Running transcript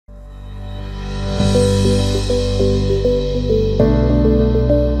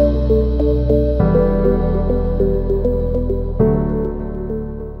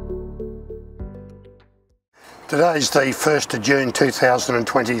Today's the 1st of June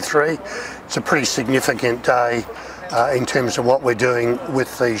 2023. It's a pretty significant day in terms of what we're doing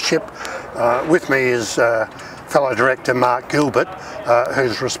with the ship. With me is fellow director Mark Gilbert,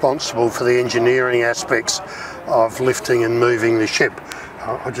 who's responsible for the engineering aspects of lifting and moving the ship.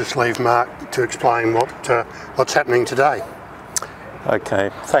 I'll just leave Mark to explain what's happening today.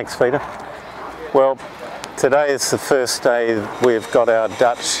 Okay, thanks Peter. Well, today is the first day we've got our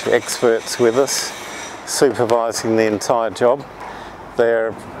Dutch experts with us, supervising the entire job.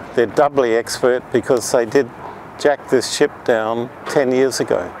 They're doubly expert because they did jack this ship down 10 years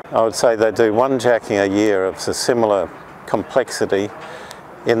ago. I would say they do one jacking a year of a similar complexity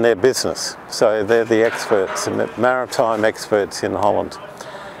in their business. So they're the experts, and maritime experts in Holland.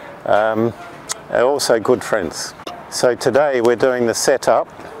 They're also good friends. So today we're doing the setup.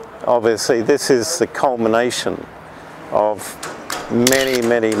 Obviously this is the culmination of many,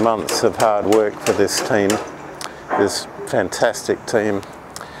 many months of hard work for this team, this fantastic team.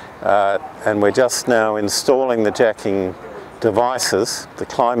 And we're just now installing the jacking devices, the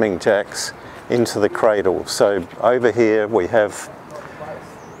climbing jacks, into the cradle. So over here we have,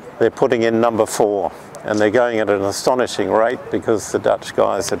 they're putting in number 4, and they're going at an astonishing rate because the Dutch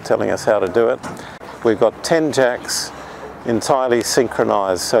guys are telling us how to do it. We've got 10 jacks entirely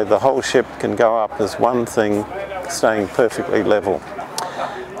synchronized, so the whole ship can go up as one thing, staying perfectly level.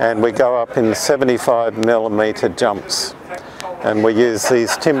 And we go up in 75mm jumps, and we use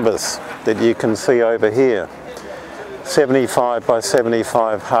these timbers that you can see over here, 75 by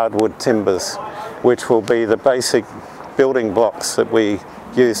 75 hardwood timbers, which will be the basic building blocks that we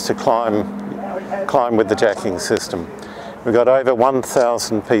use to climb with the jacking system. We've got over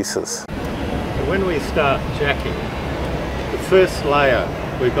 1,000 pieces. When we start jacking, the first layer,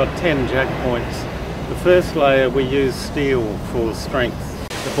 we've got 10 jack points. The first layer we use steel for strength.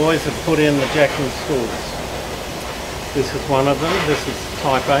 The boys have put in the jacking screws. This is one of them, this is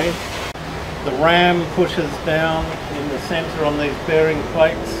type A. The ram pushes down in the centre on these bearing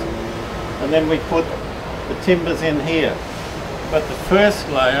plates, and then we put the timbers in here. But the first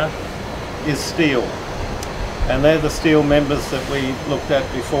layer is steel, and they're the steel members that we looked at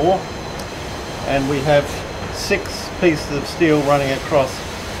before. And we have 6 pieces of steel running across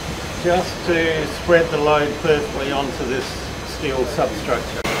just to spread the load perfectly onto this steel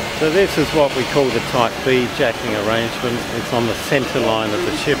substructure. So this is what we call the Type B jacking arrangement. It's on the centre line of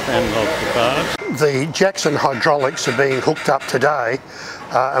the ship and of the barge. The jacks and hydraulics are being hooked up today,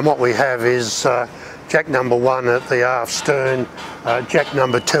 and what we have is jack number 1 at the aft stern, jack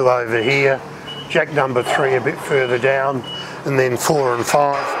number 2 over here, jack number 3 a bit further down, and then 4 and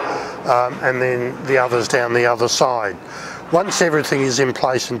 5, and then the others down the other side. Once everything is in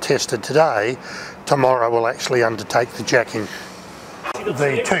place and tested today, tomorrow we'll actually undertake the jacking.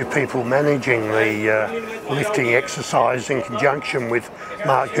 The 2 people managing the lifting exercise in conjunction with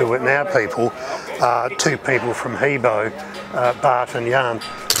Mark Gilbert and our people are 2 people from Hebo, Bart and Jan,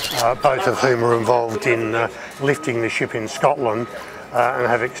 both of whom are involved in lifting the ship in Scotland and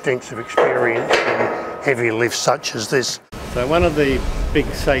have extensive experience in heavy lifts such as this. So one of the big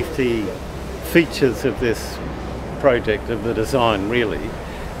safety features of this project, of the design really,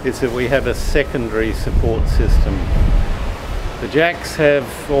 is that we have a secondary support system. The jacks have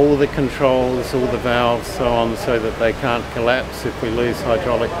all the controls, all the valves, so on, so that they can't collapse if we lose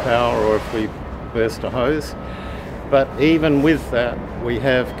hydraulic power or if we burst a hose. But even with that, we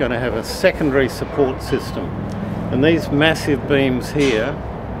have going to have a secondary support system. And these massive beams here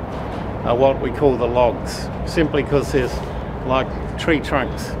are what we call the logs, simply because there's like tree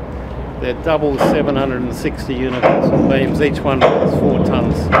trunks. They're double 760 universal beams, each one weighs 4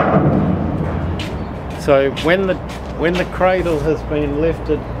 tons. So when the cradle has been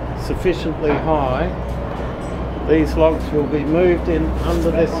lifted sufficiently high, these logs will be moved in under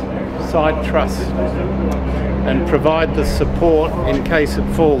this side truss and provide the support in case it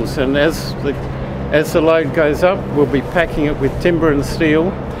falls. And as the load goes up, we'll be packing it with timber and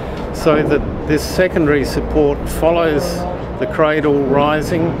steel so that this secondary support follows the cradle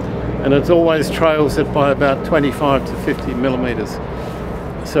rising, and it always trails it by about 25 to 50 millimetres,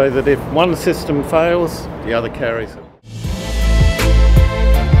 so that if one system fails, the other carries it.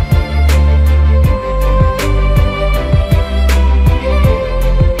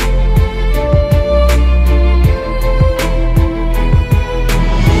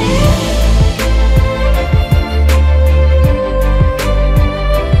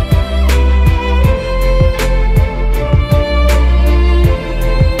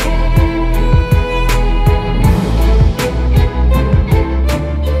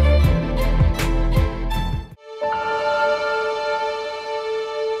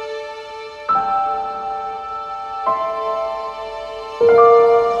 We're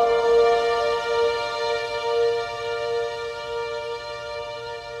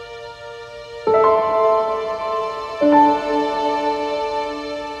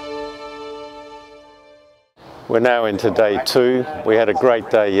now into day 2. We had a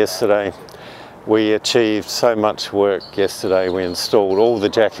great day yesterday. We achieved so much work yesterday. We installed all the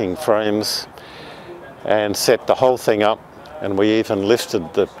jacking frames and set the whole thing up, and we even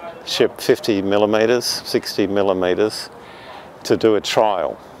lifted the ship 50 millimetres, 60 millimetres to do a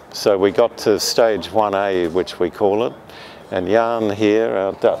trial. So we got to stage 1A, which we call it, and Jan here,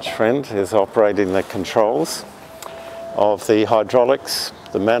 our Dutch friend, is operating the controls of the hydraulics,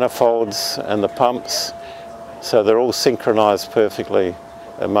 the manifolds and the pumps. So they're all synchronised perfectly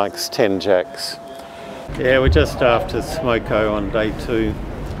amongst 10 jacks. Yeah, we're just after smoko on day 2.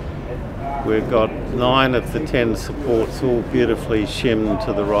 We've got 9 of the 10 supports all beautifully shimmed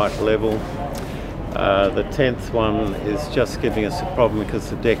to the right level. The 10th one is just giving us a problem because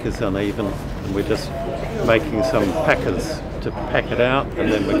the deck is uneven, and we're just making some packers to pack it out, and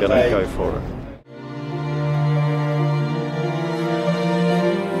then we're going to go for it.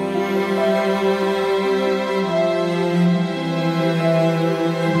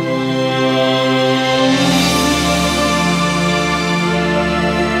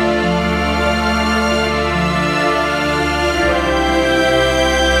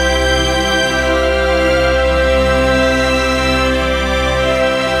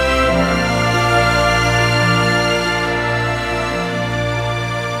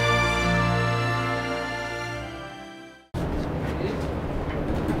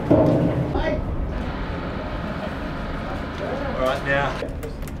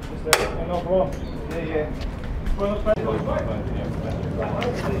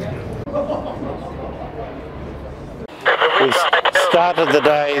 We started the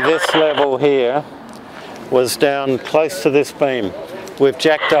day, this level here was down close to this beam. We've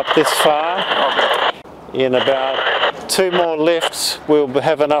jacked up this far. In about 2 more lifts we'll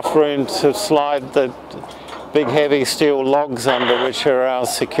have enough room to slide the big heavy steel logs under, which are our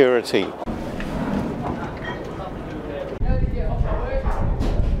security.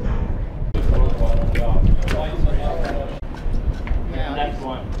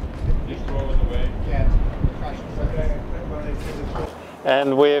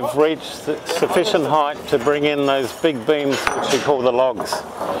 And we've reached sufficient height to bring in those big beams, which we call the logs.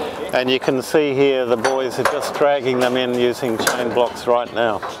 And you can see here the boys are just dragging them in using chain blocks right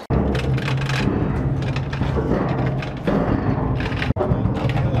now.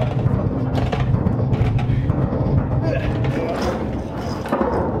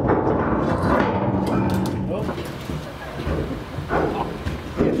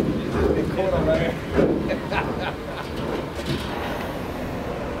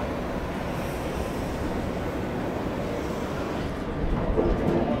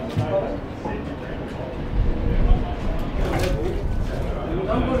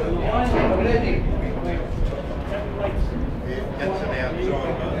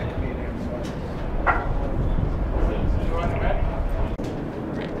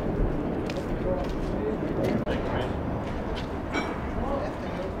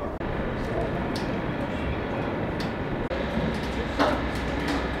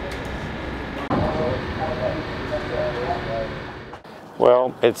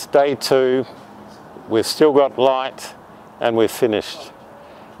 Well, it's day 2, we've still got light, and we've finished.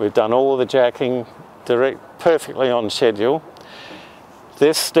 We've done all the jacking perfectly on schedule.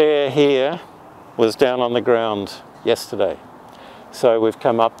 This stair here was down on the ground yesterday. So we've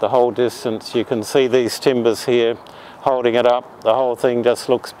come up the whole distance. You can see these timbers here holding it up. The whole thing just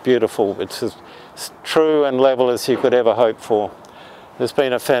looks beautiful. It's as true and level as you could ever hope for. It's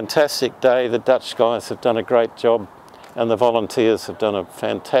been a fantastic day. The Dutch guys have done a great job, and the volunteers have done a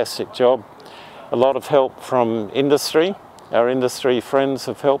fantastic job. A lot of help from industry. Our industry friends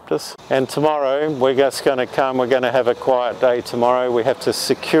have helped us. And tomorrow we're just going to come, we're going to have a quiet day tomorrow. We have to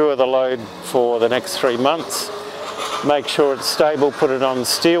secure the load for the next 3 months. Make sure it's stable, put it on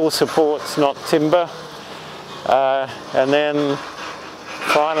steel supports, not timber. And then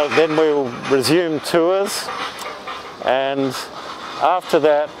finally, then we'll resume tours. And after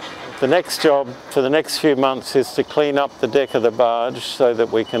that, the next job for the next few months is to clean up the deck of the barge so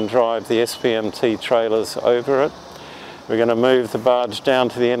that we can drive the SPMT trailers over it. We're going to move the barge down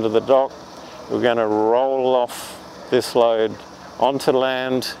to the end of the dock. We're going to roll off this load onto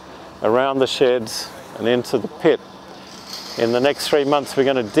land, around the sheds and into the pit. In the next 3 months we're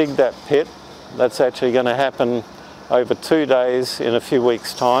going to dig that pit. That's actually going to happen over 2 days in a few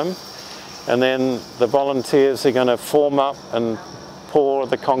weeks' time. And then the volunteers are going to form up and pour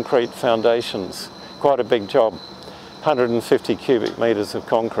the concrete foundations. Quite a big job. 150 cubic metres of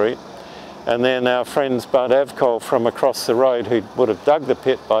concrete. And then our friends Bud Avcol from across the road, who would have dug the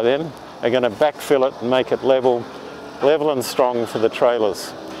pit by then, are going to backfill it and make it level and strong for the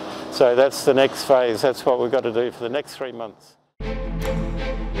trailers. So that's the next phase. That's what we've got to do for the next 3 months.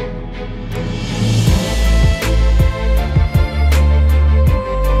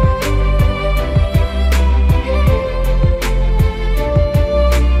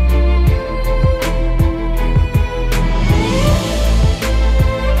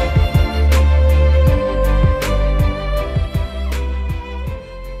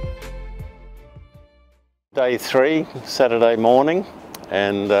 Day 3, Saturday morning,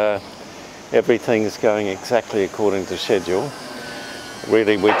 and everything's going exactly according to schedule.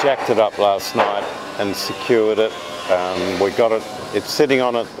 Really, we jacked it up last night and secured it. We got it, it's sitting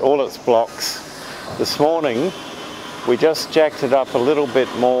on it, all its blocks. This morning, we just jacked it up a little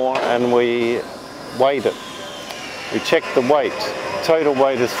bit more and we weighed it. We checked the weight. Total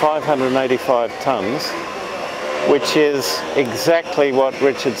weight is 585 tonnes, which is exactly what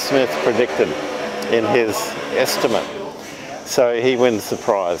Richard Smith predicted in his estimate. So he wins the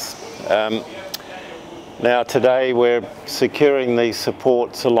prize. Now today we're securing these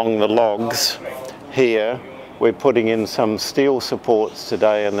supports along the logs here. We're putting in some steel supports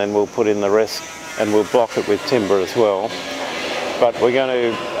today, and then we'll put in the rest, and we'll block it with timber as well. But we're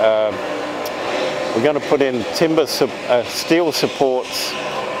going to put in steel supports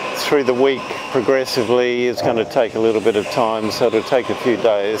through the week progressively. It's going to take a little bit of time, so it'll take a few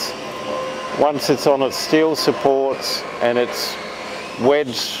days. Once it's on its steel supports and it's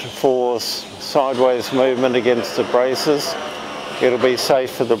wedged for sideways movement against the braces, it'll be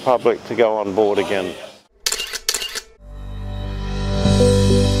safe for the public to go on board again.